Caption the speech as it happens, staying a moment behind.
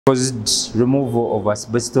Proposed removal of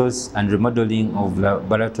asbestos and remodeling of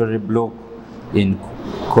laboratory block in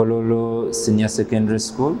Kololo Senior Secondary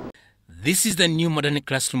School. This is the new modern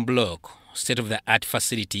classroom block, state-of-the-art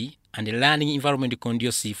facility and a learning environment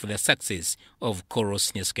conducive for the success of Kololo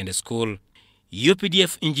Senior Secondary School.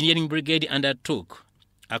 Updf Engineering Brigade undertook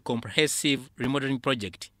a comprehensive remodeling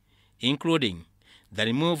project, including the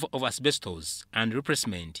removal of asbestos and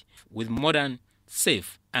replacement with modern,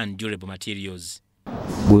 safe and durable materials.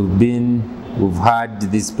 We've had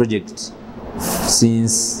this project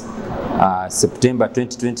since September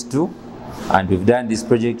 2022, and we've done this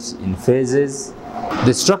project in phases.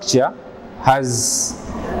 The structure has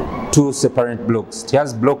two separate blocks. It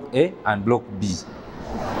has block A and block B.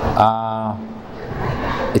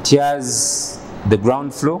 It has the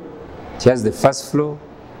ground floor, it has the first floor,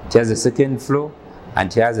 it has the second floor,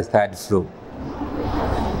 and it has the third floor.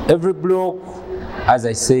 Every block, as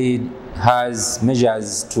I said, has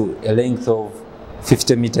measures to a length of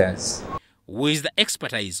 50 meters. With the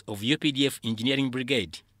expertise of Updf Engineering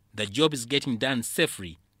Brigade, the job is getting done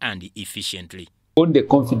safely and efficiently. On the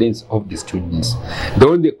confidence of the students,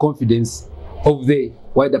 on the confidence of the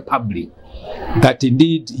wider public, that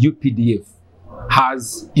indeed UPDF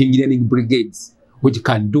has engineering brigades which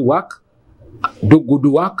can do work, do good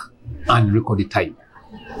work, and record the time.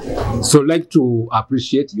 So I'd like to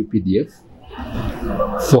appreciate UPDF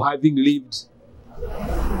for having lived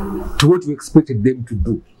to what we expected them to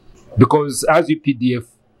do. Because as UPDF,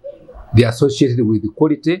 they are associated with the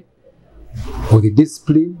quality, with the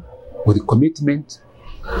discipline, with the commitment,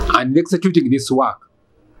 and executing this work,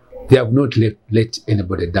 they have not let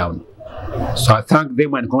anybody down. So I thank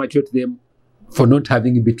them and congratulate them for not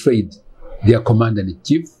having betrayed their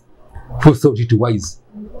commander-in-chief, who thought it wise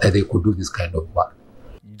that they could do this kind of work.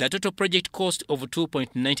 The total project cost of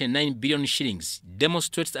 2.99 billion shillings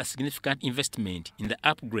demonstrates a significant investment in the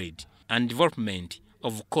upgrade and development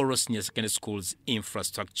of Kololo Senior Secondary School's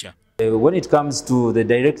infrastructure. When it comes to the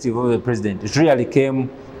directive of the President, it really came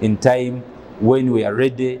in time when we are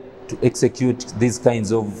ready to execute these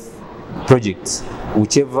kinds of projects.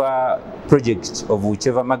 Whichever project of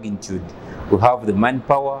whichever magnitude, we have the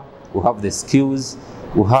manpower, we have the skills,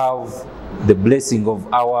 we have the blessing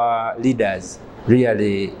of our leaders.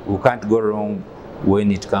 Really, we can't go wrong when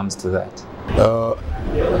it comes to that.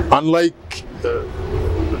 Unlike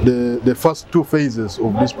the first two phases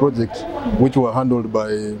of this project, which were handled by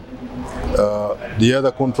the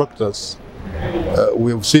other contractors, we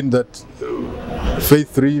have seen that phase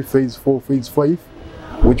 3, phase 4, phase 5,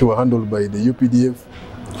 which were handled by the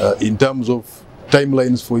UPDF, in terms of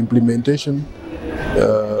timelines for implementation,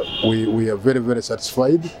 we are very, very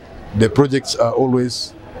satisfied. The projects are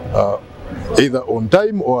always either on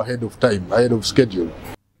time or ahead of time, ahead of schedule.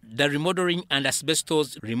 The remodeling and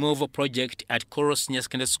asbestos removal project at Kololo Senior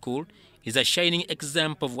Secondary School is a shining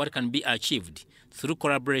example of what can be achieved through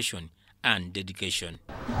collaboration and dedication.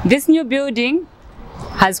 This new building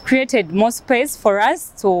has created more space for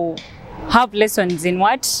us to have lessons in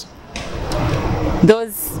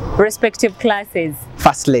those respective classes.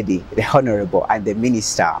 First Lady, the Honorable, and the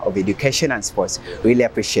Minister of Education and Sports, really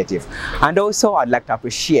appreciative. And also I'd like to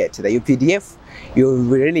appreciate the UPDF. You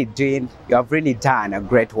have really done a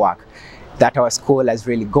great work that our school has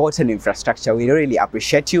really gotten infrastructure. We really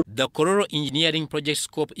appreciate you. The Kololo Engineering project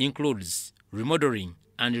scope includes remodeling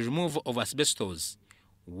and removal of asbestos,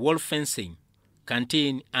 wall fencing,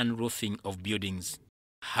 canteen and roofing of buildings.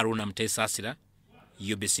 Haruna Mtesasira,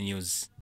 UBC News.